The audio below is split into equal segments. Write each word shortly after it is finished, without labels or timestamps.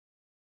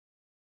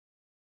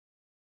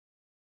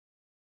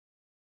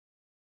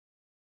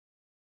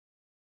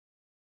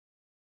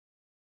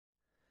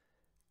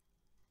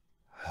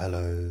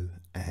Hello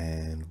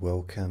and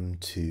welcome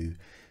to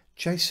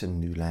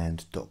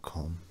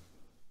jasonnewland.com.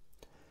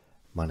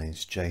 My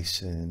name's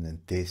Jason and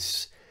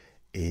this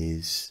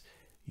is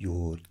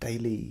your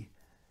daily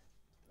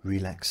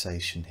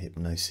relaxation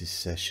hypnosis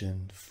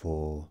session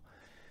for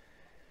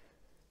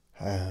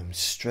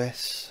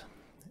stress,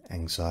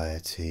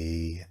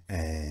 anxiety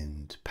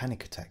and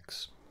panic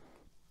attacks.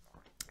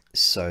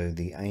 So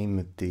the aim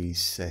of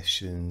these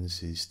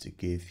sessions is to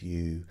give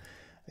you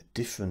a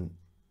different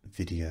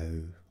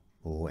video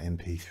or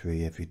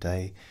MP3 every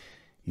day.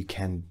 You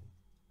can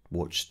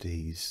watch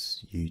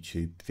these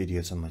YouTube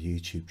videos on my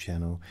YouTube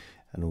channel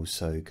and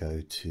also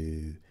go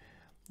to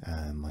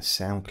my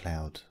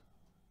SoundCloud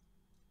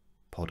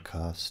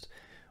podcast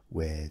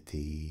where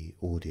the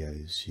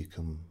audios you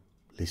can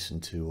listen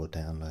to or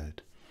download.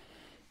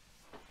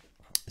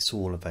 It's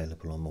all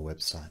available on my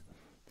website.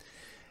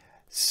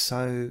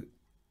 So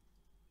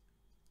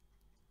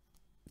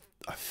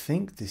I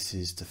think this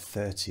is the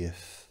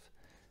 30th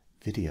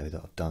video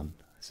that I've done.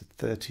 It's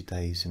 30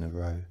 days in a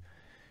row,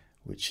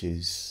 which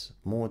is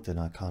more than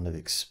I kind of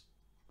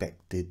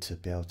expected to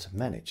be able to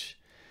manage.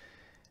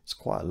 It's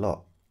quite a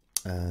lot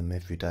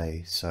every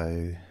day,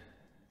 so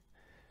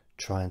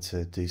trying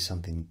to do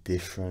something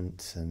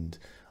different and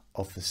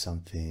offer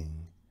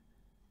something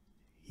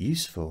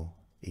useful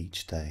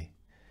each day.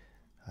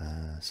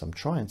 So I'm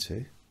trying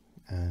to.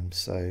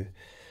 So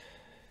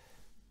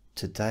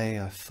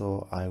today I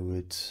thought I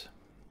would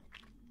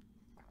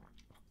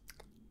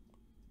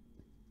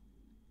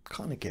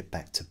kind of get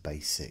back to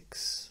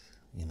basics,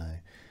 you know,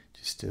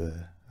 just do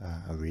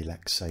a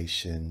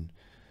relaxation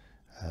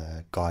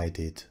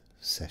guided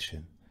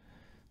session.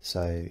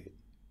 So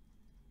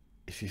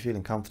if you're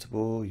feeling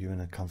comfortable, you're in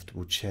a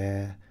comfortable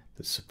chair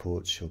that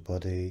supports your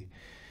body,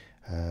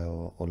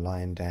 or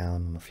lying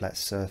down on a flat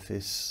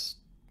surface,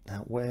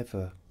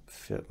 whatever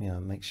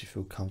makes you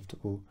feel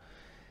comfortable,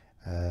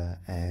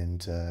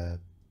 and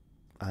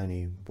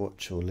only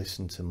watch or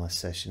listen to my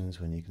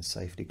sessions when you can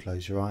safely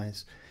close your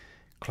eyes.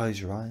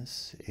 Close your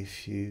eyes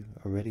if you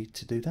are ready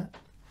to do that.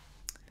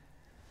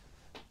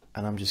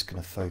 And I'm just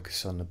going to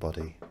focus on the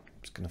body.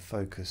 I'm just going to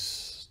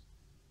focus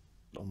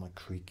on my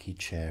creaky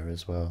chair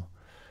as well.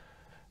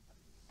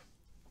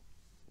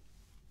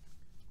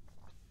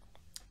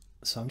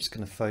 So I'm just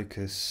going to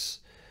focus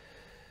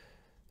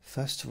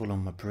first of all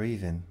on my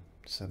breathing.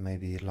 So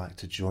maybe you'd like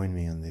to join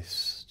me on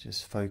this.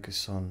 Just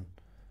focus on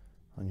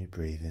your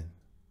breathing.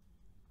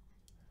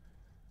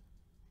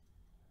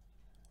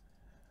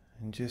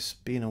 And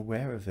just being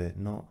aware of it,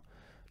 not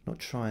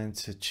trying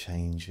to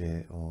change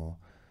it or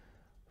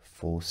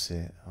force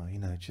it, or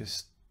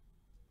just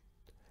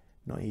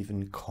not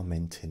even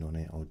commenting on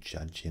it or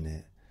judging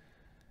it,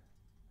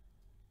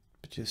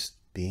 but just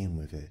being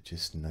with it,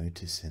 just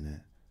noticing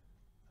it,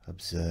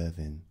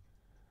 observing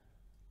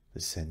the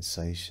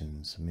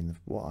sensations. I mean,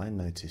 what I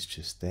noticed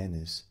just then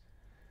is,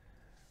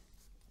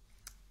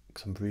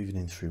 because I'm breathing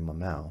in through my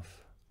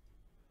mouth,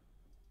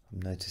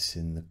 I'm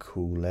noticing the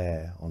cool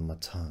air on my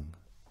tongue.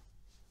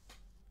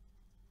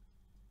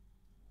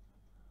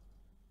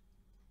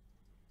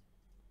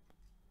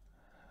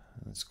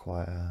 It's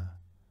quite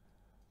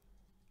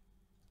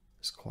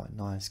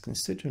nice,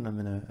 considering I'm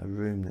in a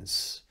room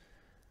that's,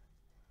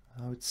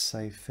 I would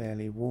say,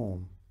 fairly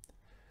warm,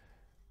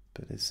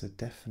 but it's a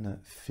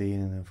definite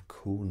feeling of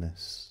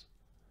coolness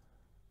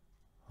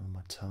on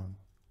my tongue,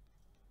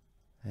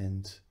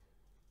 and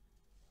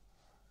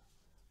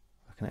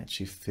I can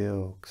actually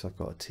feel, because I've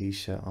got a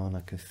t-shirt on,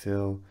 I can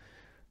feel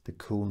the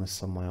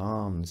coolness on my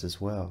arms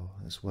as well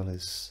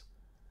as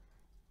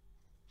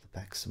the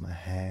backs of my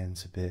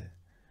hands a bit.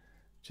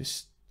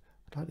 Just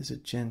like there's a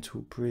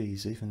gentle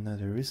breeze, even though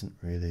there isn't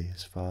really,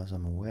 as far as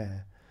I'm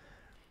aware.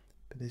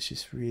 But there's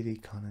just really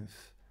kind of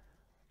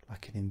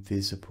like an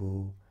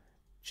invisible,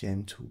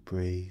 gentle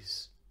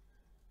breeze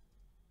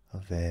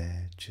of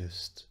air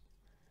just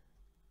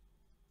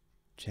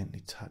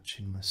gently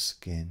touching my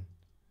skin,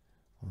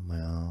 on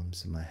my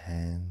arms and my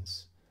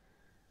hands,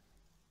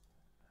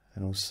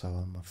 and also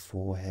on my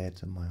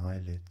forehead and my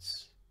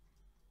eyelids,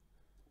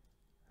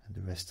 and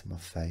the rest of my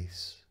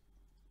face.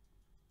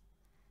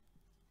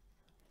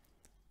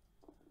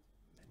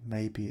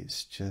 Maybe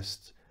it's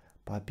just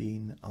by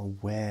being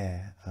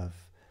aware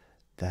of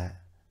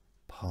that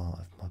part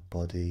of my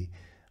body,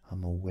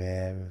 I'm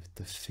aware of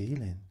the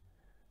feeling,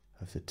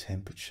 of the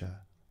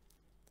temperature,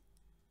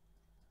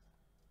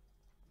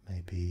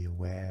 maybe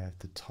aware of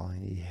the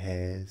tiny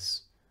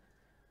hairs,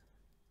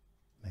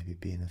 maybe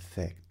being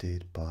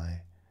affected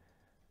by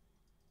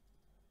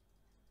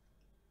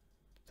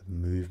the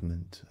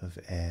movement of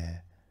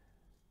air,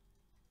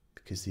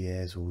 because the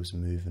air is always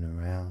moving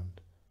around,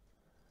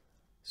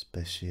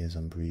 especially as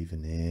I'm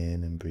breathing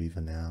in and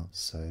breathing out.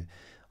 So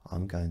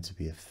I'm going to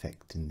be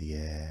affecting the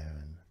air,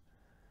 and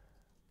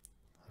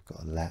I've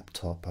got a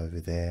laptop over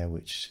there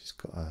which has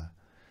got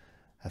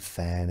a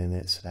fan in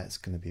it, so that's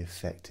going to be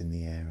affecting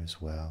the air as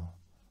well.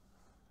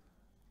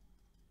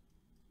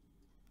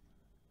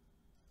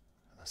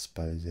 I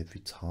suppose every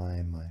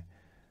time I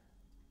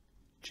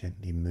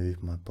gently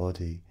move my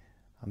body,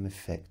 I'm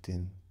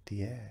affecting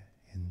the air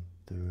in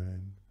the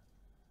room.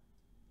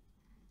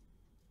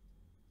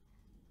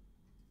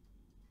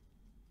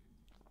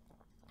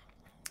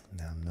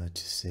 Now I'm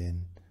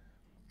noticing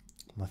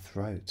my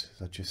throat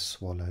as I just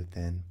swallowed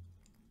then.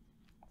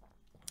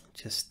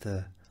 Just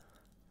the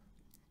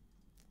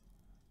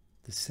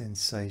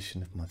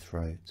sensation of my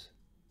throat.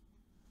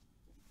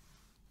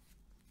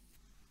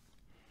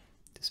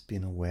 Just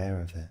being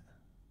aware of it.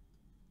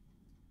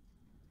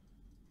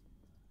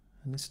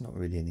 And there's not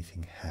really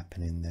anything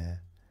happening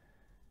there.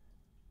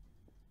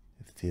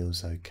 It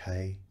feels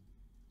okay.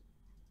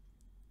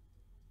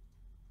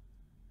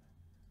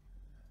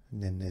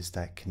 And then there's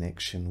that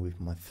connection with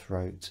my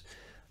throat,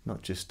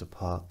 not just the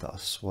part that I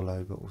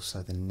swallow, but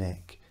also the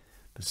neck,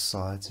 the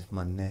sides of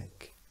my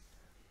neck.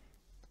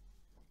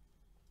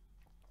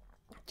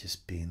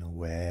 Just being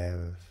aware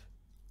of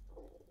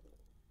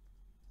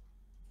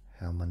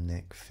how my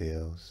neck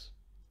feels.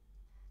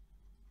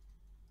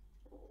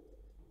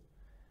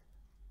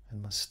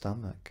 And my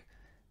stomach,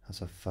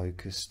 as I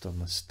focused on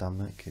my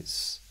stomach,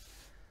 it's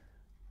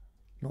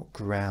not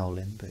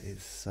growling, but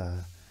it's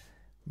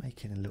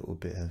making a little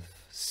bit of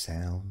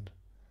sound,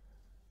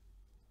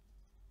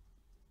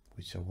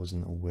 which I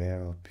wasn't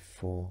aware of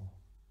before.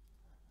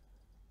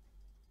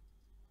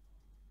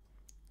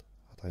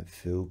 I don't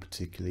feel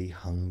particularly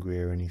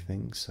hungry or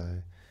anything,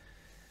 so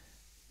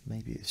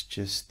maybe it's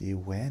just the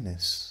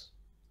awareness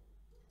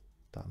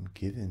that I'm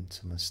giving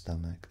to my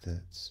stomach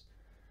that's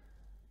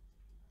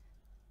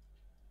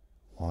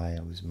why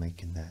I was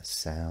making that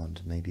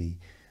sound. Maybe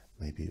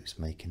it was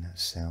making that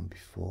sound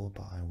before,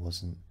 but I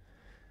wasn't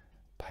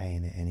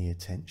paying it any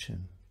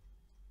attention.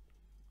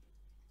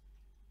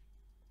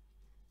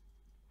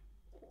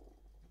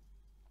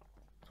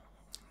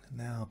 And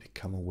now I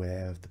become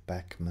aware of the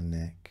back of my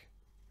neck.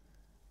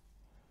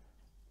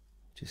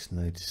 Just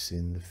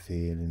noticing the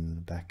feeling in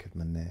the back of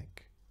my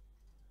neck.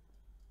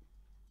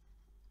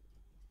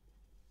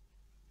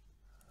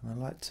 And I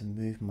like to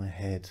move my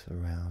head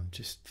around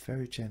just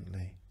very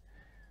gently.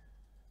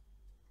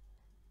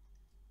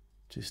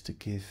 Just to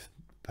give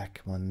the back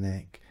of my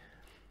neck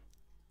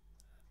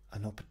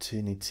an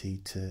opportunity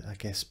to, I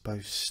guess,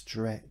 both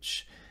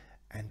stretch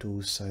and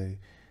also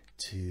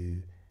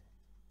to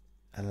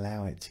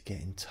allow it to get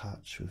in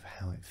touch with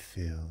how it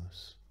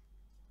feels.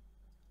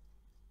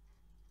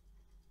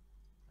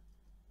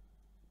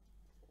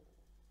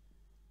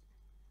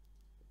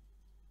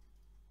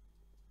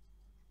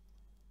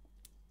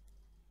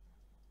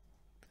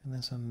 And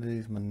as I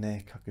move my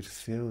neck, I could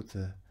feel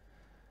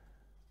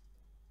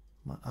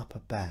my upper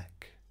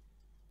back,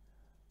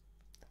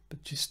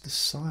 but just the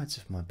sides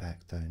of my back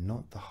though,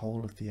 not the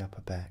whole of the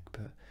upper back,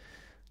 but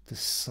the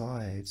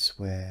sides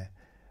where,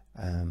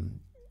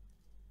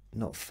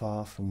 not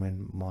far from where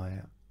my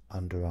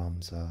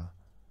underarms are.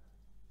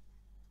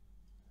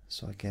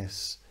 So I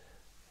guess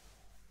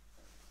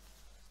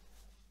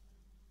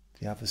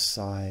the other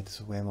side,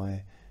 so where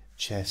my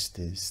chest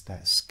is,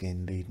 that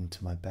skin leading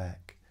to my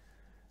back,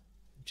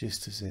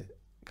 just as it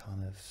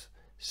kind of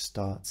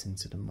starts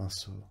into the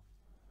muscle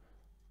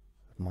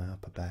of my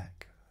upper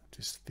back,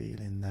 just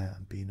feeling that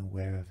and being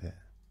aware of it.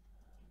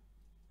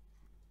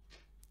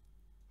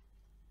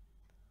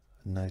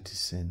 And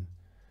noticing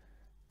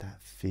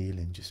that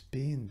feeling just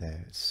being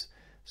there. It's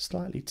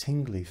slightly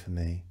tingly for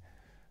me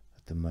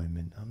at the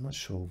moment. I'm not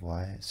sure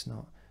why. It's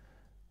not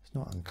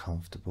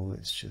uncomfortable,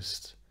 it's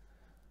just,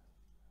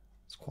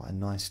 it's quite a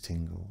nice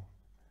tingle.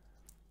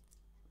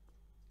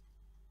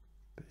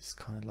 But it's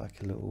kind of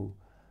like a little,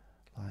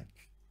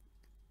 like,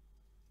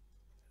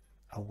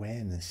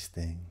 awareness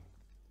thing.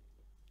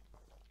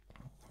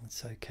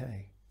 It's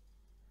okay.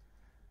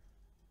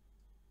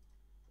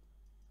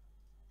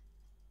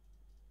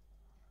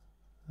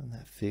 And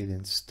that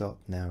feeling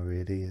stopped now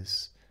really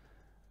as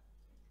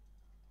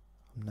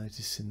I'm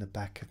noticing the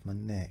back of my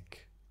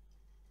neck.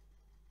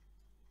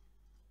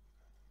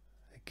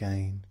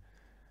 Again,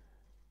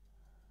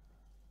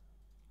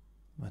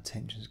 my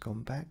attention's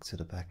gone back to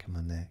the back of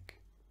my neck.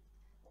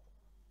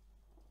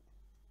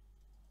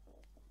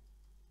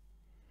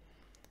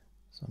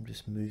 So I'm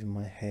just moving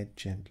my head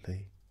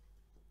gently,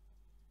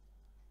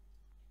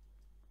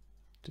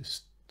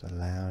 just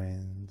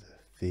allowing the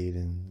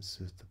feelings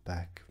of the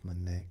back of my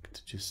neck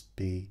to just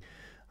be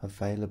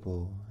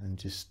available and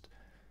just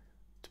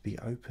to be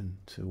open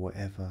to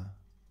whatever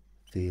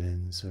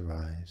feelings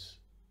arise.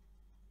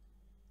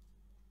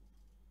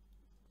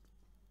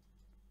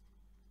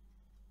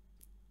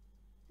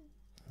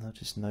 And I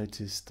just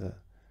noticed that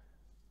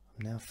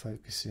I'm now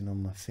focusing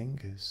on my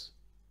fingers.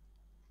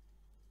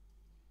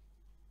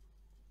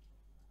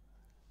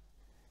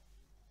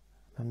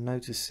 I'm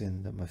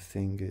noticing that my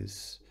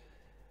fingers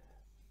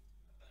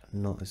are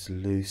not as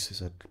loose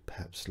as I'd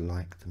perhaps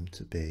like them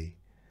to be,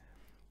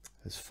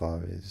 as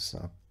far as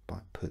I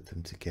might put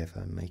them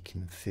together,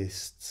 making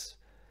fists,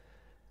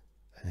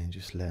 and then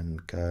just letting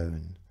them go,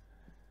 and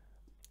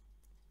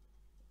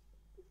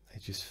they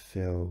just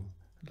feel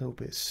a little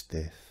bit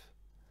stiff.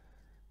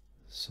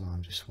 So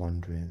I'm just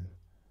wondering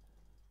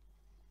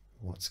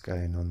what's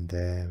going on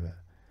there,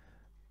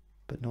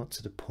 but not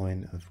to the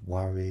point of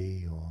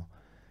worry or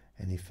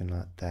anything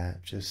like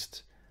that.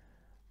 Just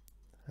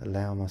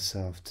allow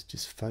myself to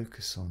just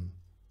focus on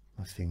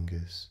my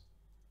fingers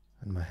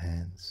and my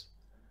hands,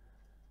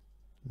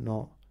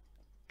 not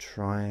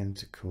trying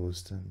to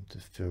cause them to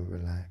feel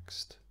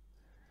relaxed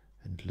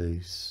and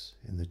loose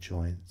in the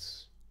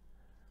joints,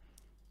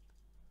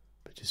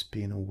 but just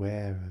being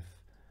aware of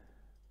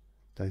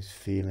those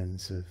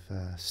feelings of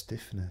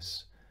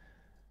stiffness.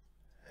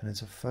 And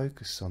as I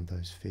focus on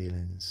those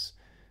feelings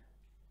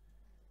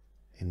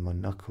in my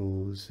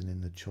knuckles and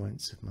in the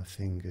joints of my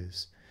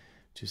fingers,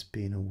 just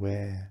being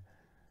aware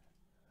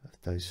of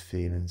those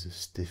feelings of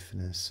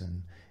stiffness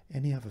and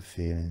any other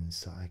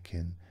feelings that I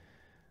can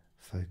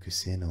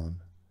focus in on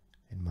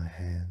in my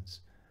hands.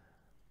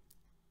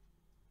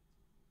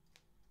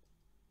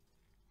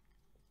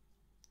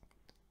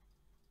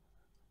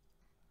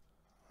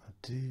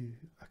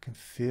 I can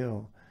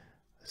feel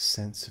a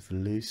sense of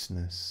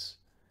looseness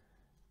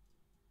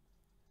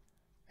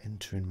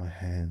entering my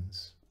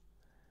hands,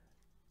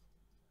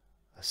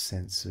 a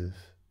sense of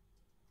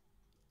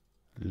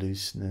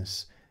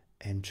looseness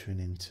entering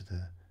into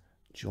the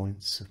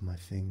joints of my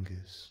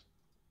fingers.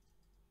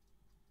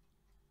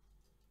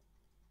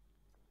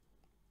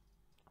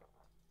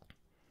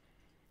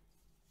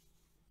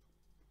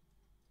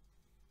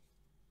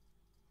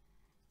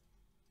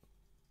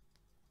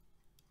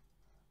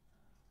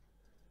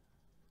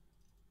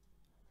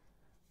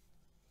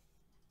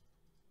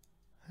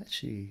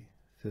 Actually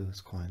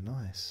feels quite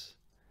nice.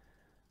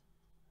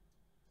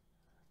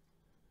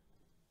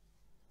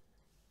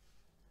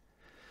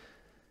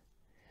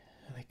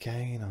 And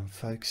again, I'm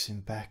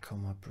focusing back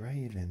on my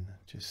breathing,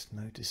 just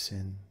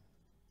noticing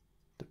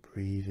the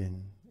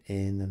breathing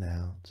in and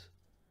out,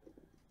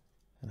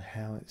 and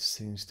how it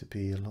seems to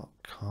be a lot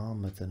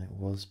calmer than it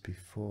was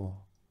before.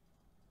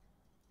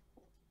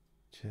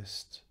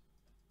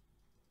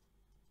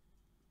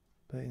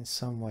 But in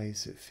some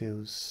ways it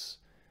feels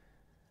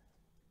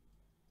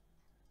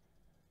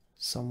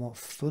somewhat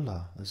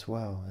fuller as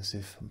well, as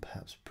if I'm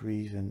perhaps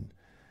breathing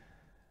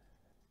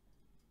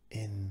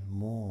in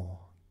more,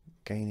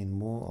 gaining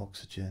more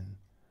oxygen,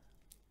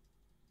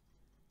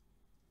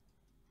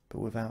 but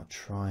without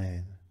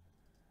trying,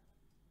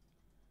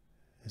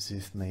 as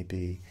if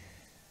maybe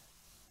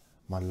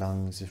my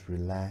lungs have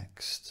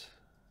relaxed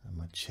and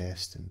my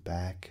chest and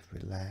back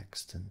have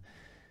relaxed, and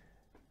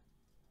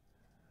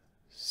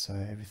so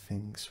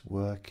everything's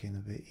working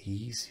a bit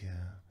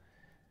easier.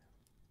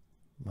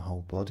 My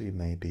whole body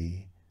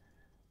maybe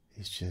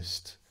is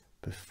just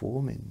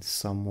performing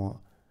somewhat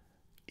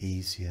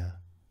easier,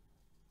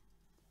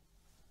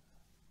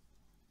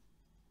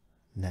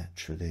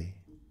 naturally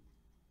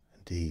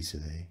and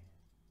easily.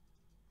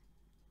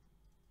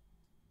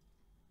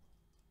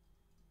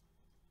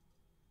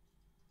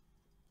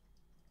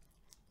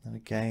 And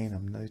again,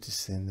 I'm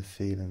noticing the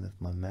feeling of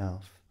my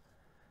mouth,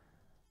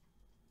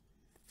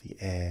 the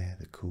air,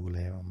 the cool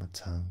air on my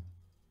tongue.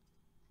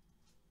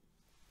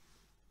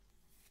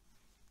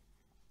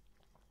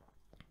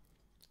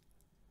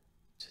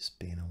 Just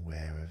being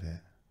aware of it.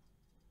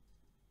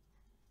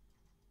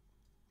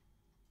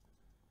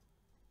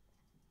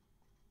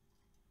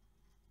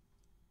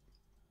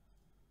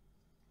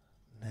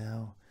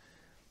 Now,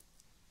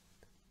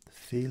 the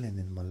feeling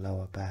in my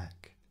lower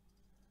back,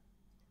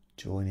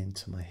 joining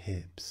to my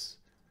hips,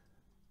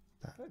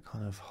 that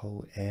kind of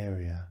whole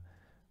area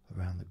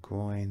around the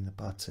groin, the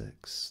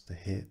buttocks, the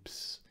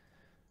hips,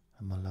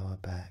 and my lower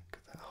back,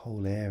 that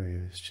whole area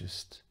is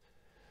just,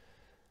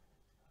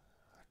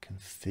 I can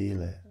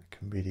feel it, I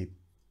can really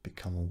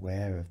become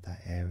aware of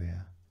that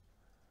area.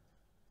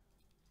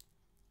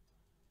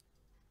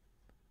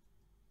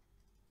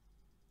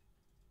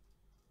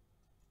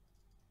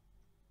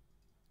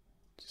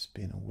 Just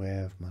being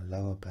aware of my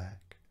lower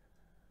back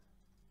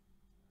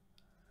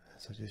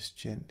as I just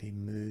gently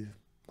move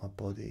my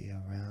body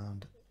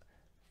around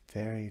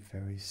very,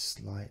 very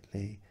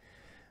slightly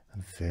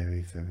and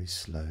very, very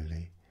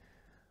slowly.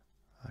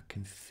 I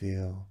can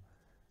feel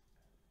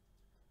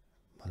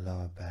my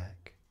lower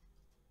back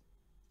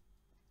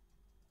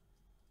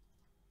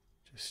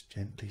just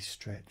gently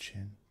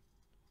stretching.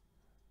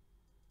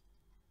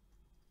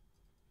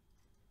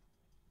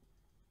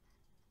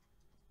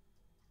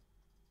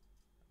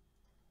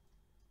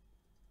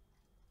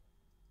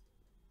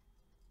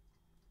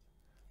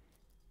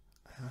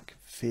 I can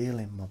feel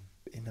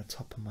in the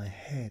top of my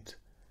head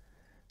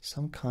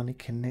some kind of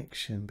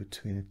connection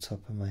between the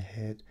top of my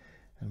head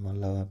and my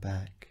lower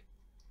back.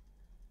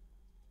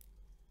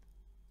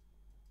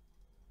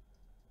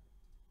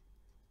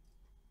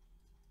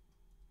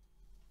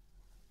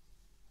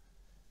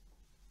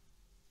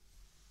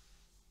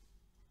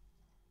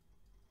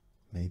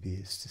 Maybe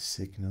it's the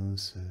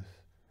signals of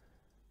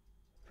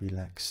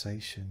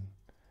relaxation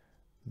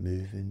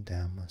moving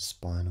down my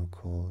spinal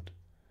cord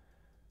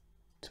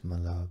to my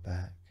lower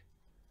back,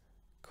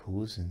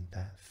 causing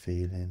that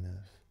feeling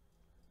of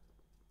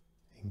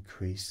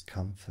increased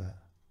comfort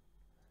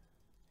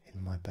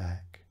in my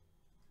back.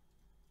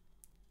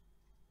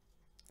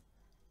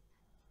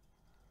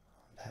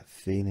 That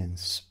feeling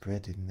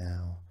spreading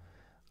now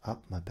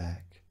up my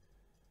back,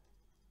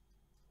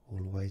 all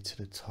the way to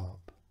the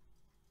top.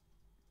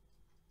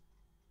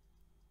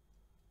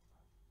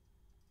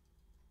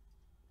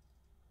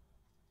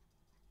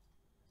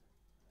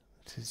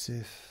 It's as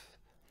if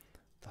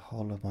the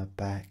whole of my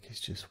back is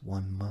just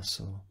one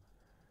muscle,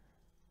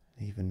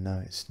 even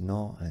though it's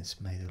not, and it's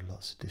made of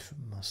lots of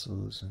different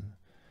muscles, and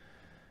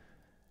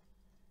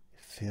it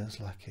feels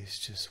like it's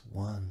just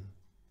one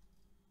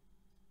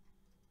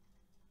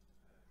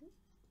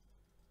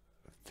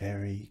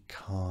very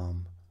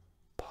calm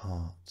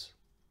part,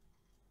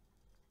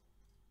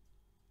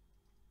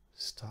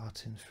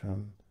 starting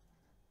from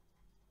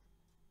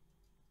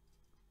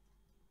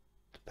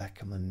the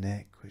back of my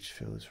neck, which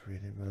feels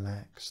really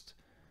relaxed,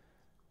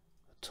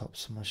 the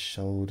tops of my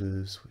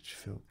shoulders, which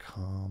feel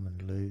calm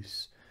and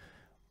loose,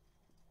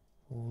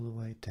 all the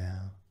way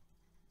down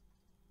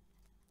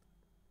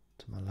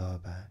to my lower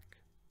back.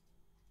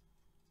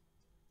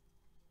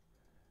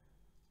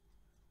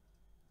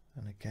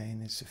 And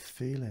again, it's a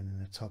feeling in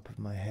the top of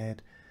my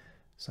head.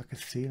 It's like a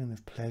feeling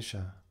of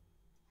pleasure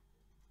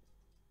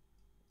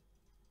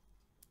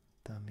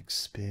that I'm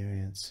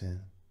experiencing,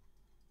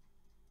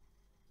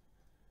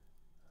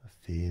 a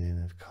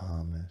feeling of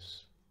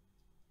calmness.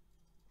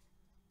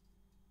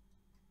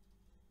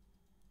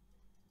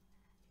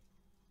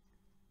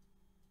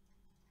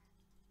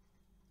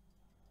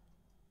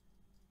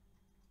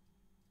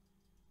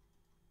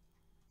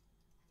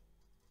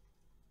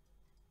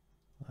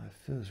 It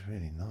feels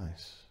really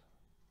nice.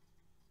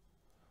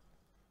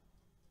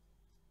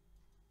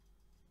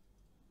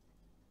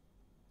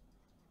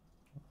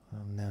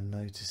 I'm now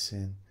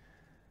noticing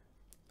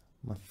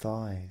my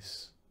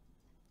thighs,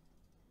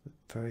 the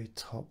very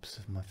tops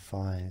of my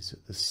thighs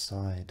at the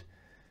side,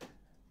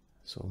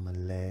 sort of my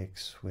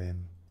legs where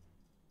I'm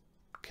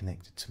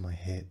connected to my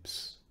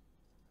hips.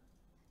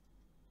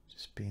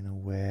 Just being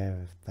aware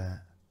of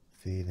that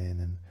feeling,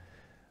 and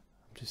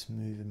I'm just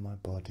moving my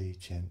body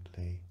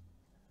gently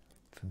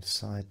from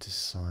side to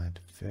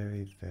side,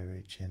 very,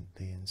 very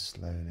gently and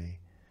slowly,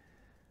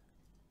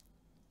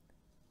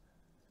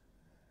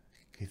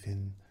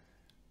 giving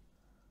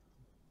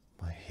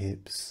my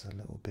hips a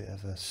little bit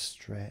of a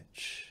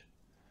stretch,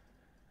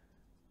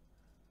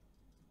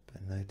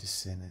 but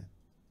noticing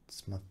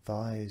it's my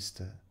thighs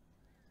that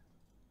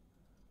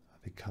are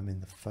becoming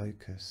the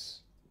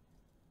focus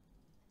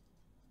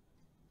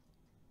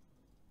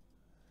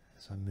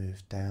as I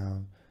move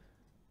down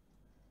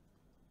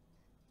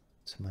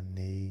to my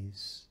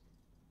knees,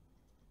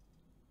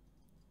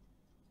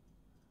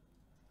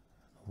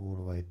 all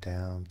the way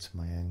down to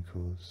my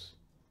ankles,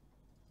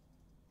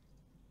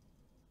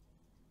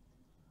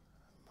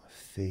 my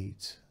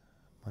feet,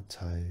 my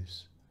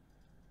toes.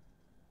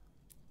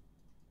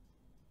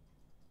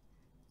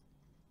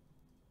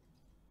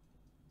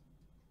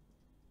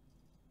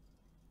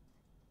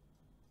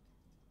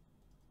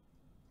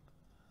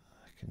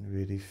 I can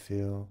really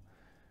feel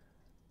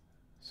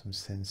some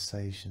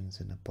sensations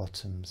in the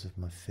bottoms of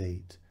my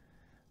feet,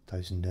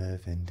 those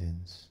nerve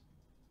endings.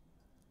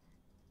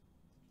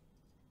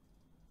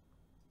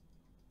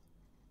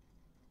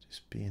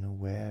 Just being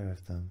aware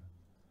of them.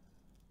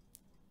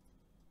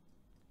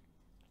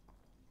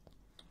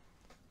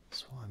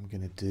 That's what I'm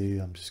going to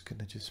do. I'm just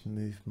going to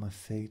move my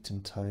feet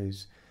and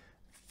toes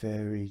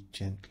very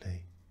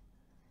gently,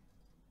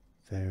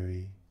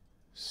 very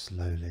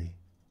slowly.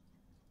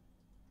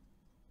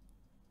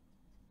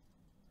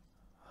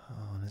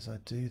 Oh, and as I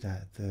do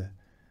that, the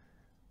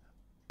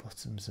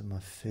bottoms of my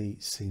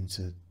feet seem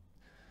to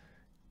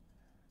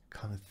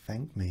kind of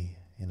thank me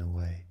in a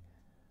way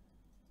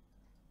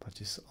by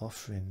just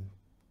offering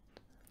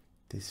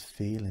this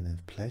feeling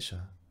of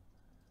pleasure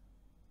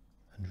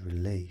and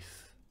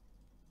relief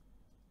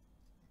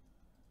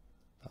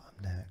that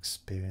I'm now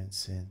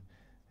experiencing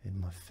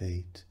in my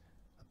feet,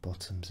 the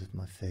bottoms of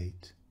my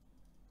feet.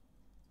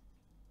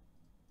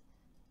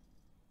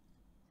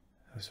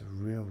 There's a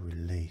real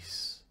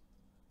release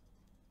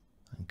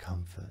and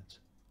comfort,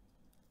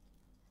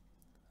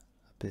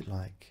 a bit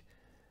like,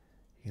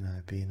 you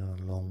know, being on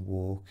a long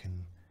walk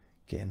and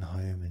getting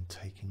home and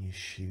taking your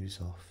shoes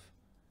off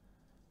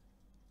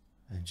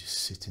and just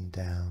sitting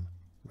down,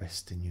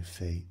 resting your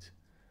feet.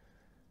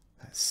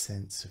 That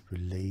sense of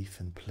relief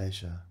and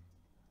pleasure.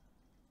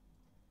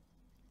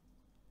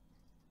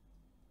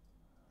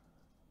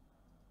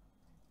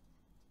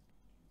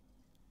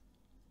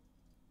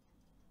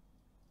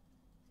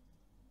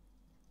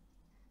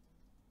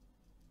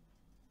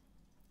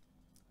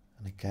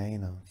 And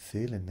again, I'm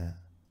feeling that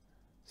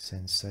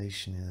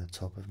sensation in the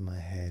top of my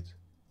head.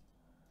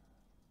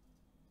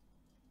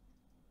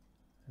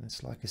 And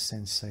it's like a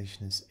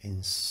sensation is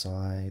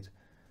inside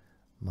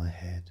my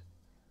head,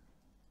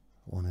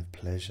 one of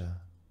pleasure.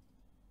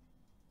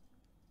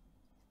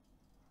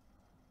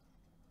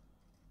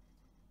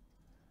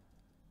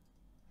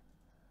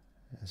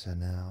 As I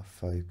now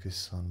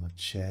focus on my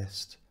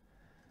chest,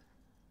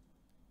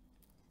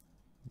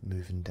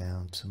 moving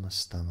down to my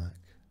stomach.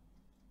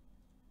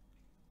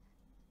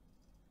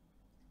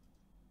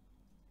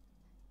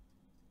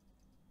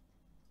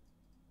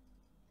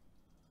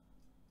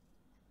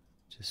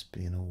 Just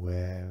being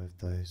aware of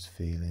those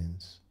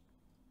feelings.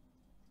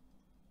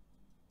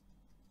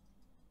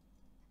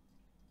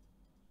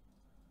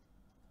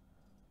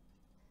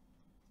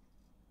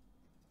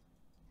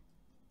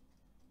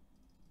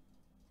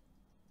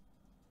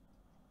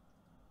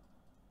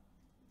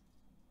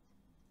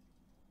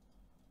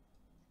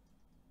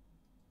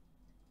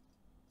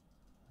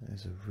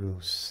 there's a real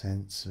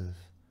sense of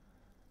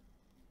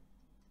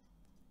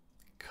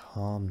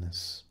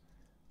calmness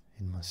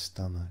in my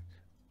stomach.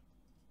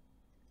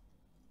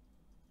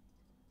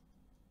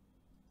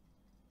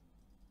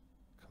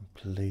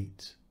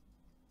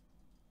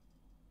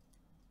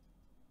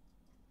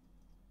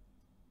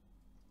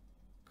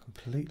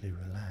 Completely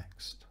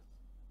relaxed.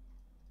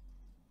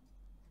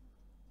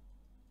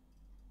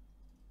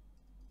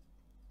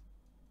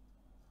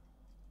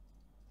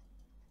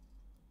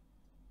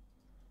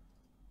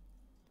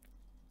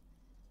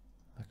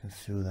 I can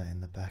feel that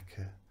in the back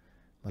of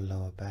my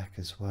lower back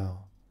as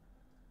well.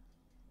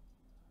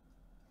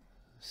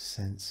 A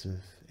sense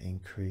of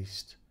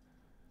increased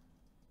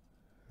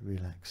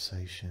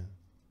relaxation.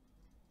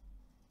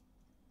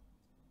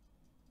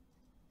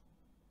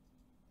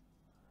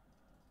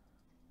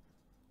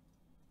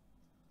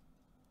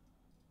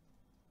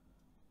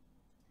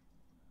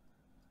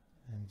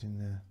 And in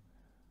the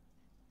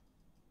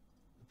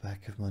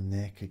back of my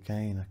neck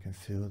again, I can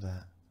feel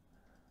that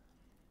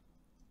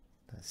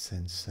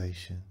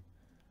sensation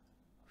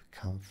of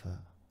comfort,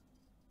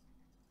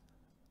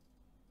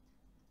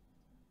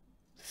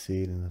 the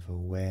feeling of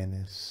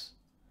awareness,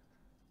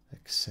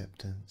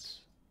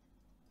 acceptance,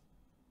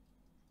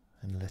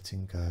 and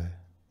letting go.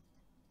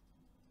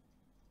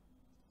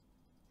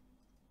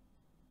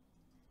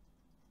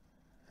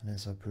 And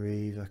as I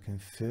breathe, I can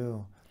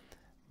feel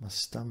my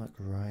stomach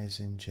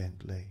rising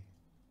gently.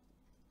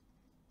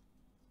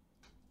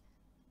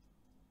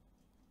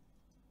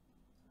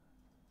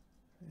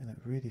 And it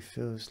really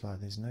feels like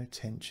there's no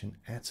tension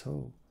at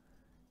all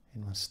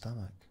in my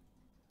stomach.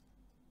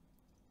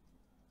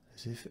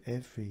 As if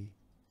every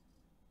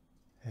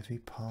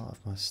part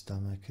of my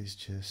stomach is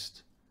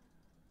just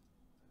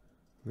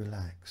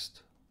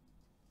relaxed.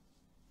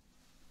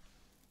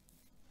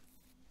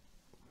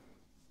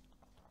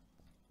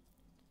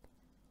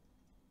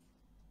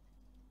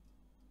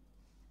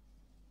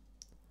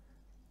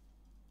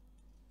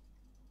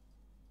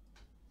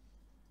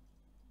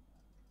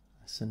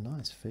 It's a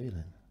nice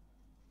feeling.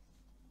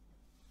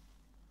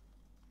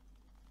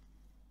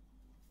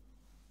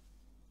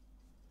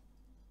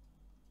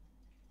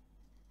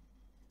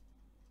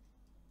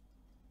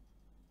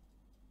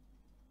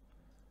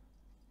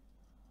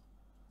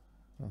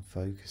 I'm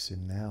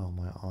focusing now on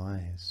my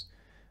eyes.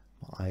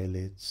 My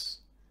eyelids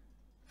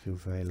feel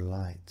very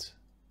light.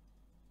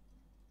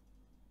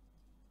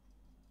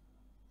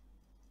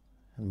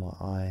 And my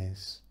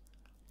eyes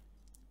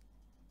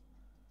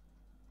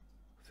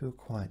feel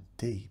quite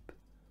deep,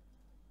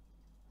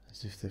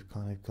 as if they've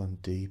kind of gone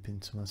deep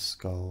into my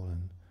skull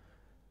and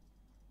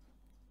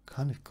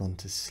kind of gone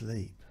to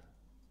sleep,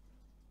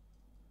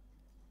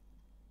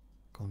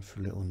 gone for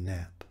a little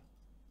nap.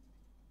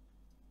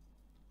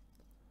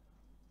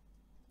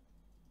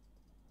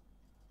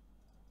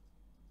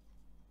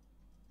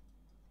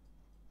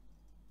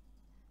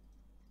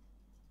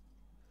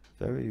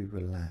 Very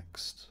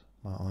relaxed,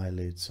 my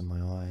eyelids and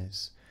my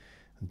eyes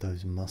and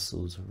those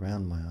muscles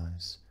around my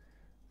eyes,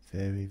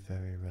 very,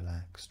 very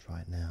relaxed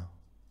right now.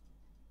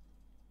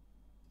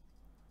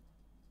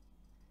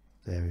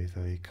 Very,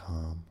 very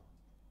calm.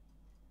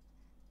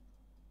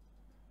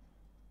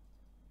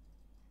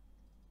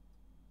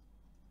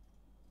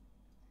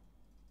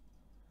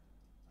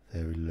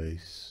 Very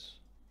loose.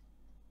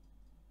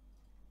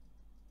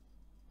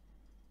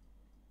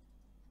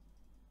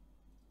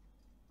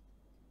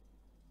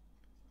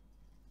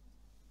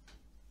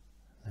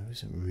 There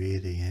isn't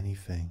really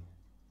anything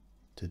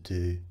to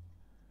do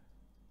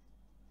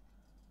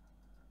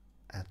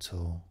at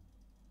all.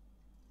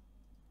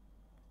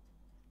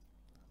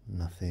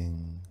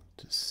 Nothing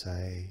to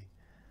say,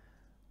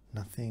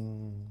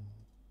 nothing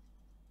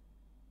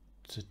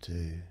to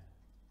do.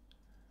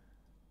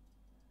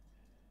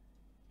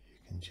 You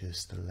can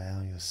just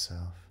allow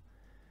yourself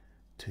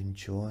to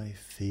enjoy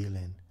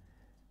feeling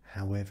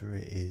however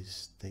it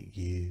is that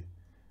you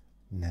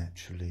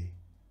naturally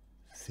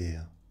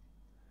feel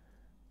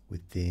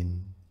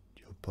within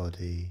your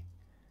body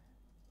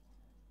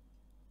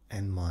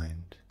and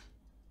mind,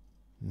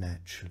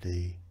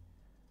 naturally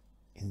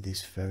in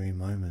this very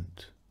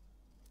moment.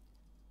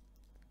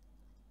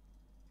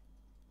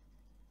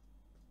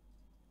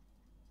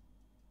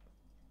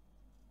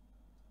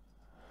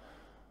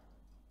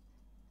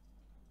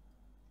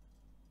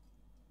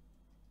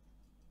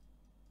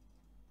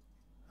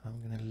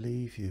 I'm going to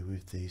leave you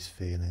with these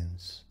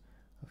feelings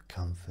of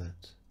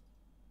comfort.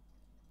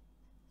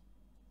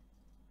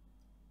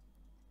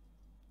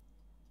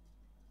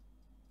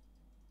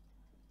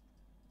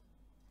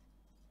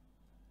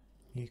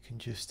 You can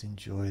just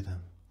enjoy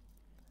them.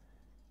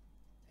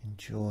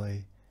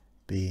 Enjoy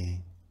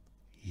being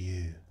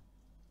you.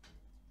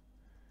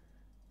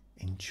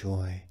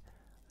 Enjoy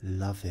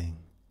loving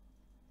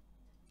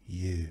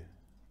you.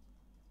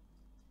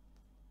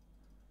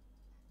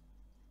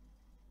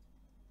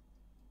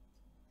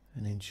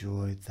 And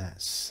enjoy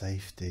that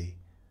safety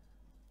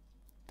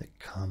that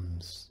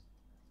comes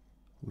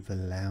with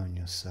allowing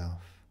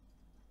yourself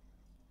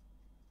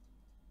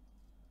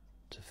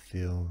to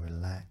feel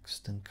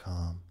relaxed and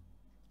calm.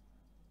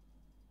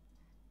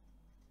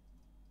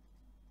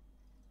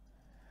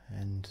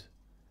 and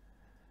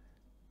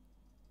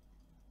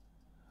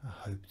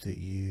I hope that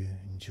you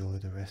enjoy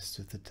the rest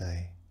of the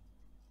day.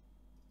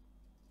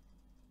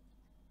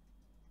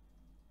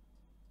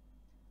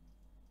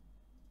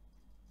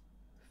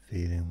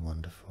 Feeling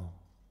wonderful.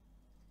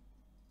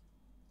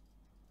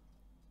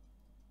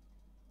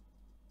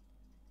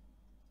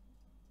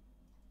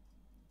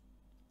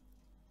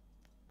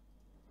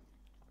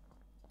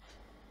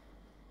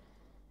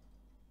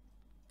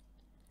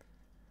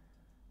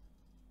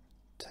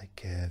 Take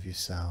care of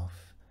yourself,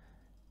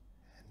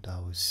 and I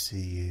will see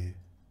you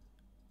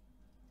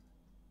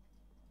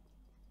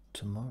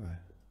tomorrow.